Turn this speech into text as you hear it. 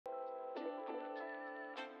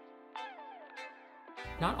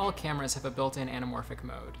Not all cameras have a built-in anamorphic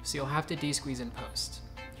mode, so you'll have to desqueeze in post.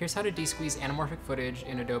 Here's how to desqueeze anamorphic footage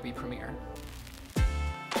in Adobe Premiere.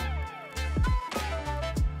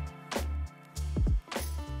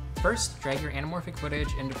 First, drag your anamorphic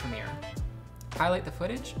footage into Premiere. Highlight the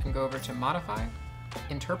footage and go over to Modify,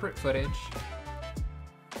 Interpret Footage,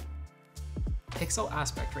 Pixel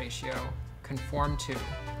Aspect Ratio, Conform to,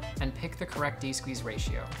 and pick the correct desqueeze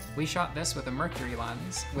ratio. We shot this with a Mercury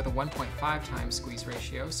lens with a 1.5 times squeeze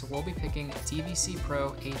ratio, so we'll be picking DVC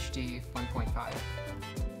Pro HD 1.5.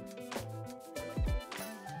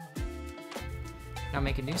 Now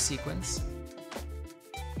make a new sequence.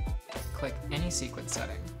 Click any sequence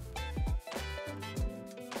setting.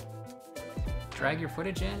 Drag your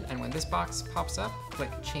footage in, and when this box pops up, click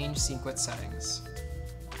Change Sequence Settings.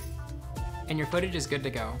 And your footage is good to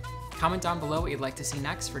go. Comment down below what you'd like to see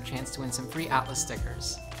next for a chance to win some free Atlas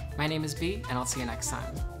stickers. My name is B, and I'll see you next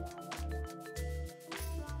time.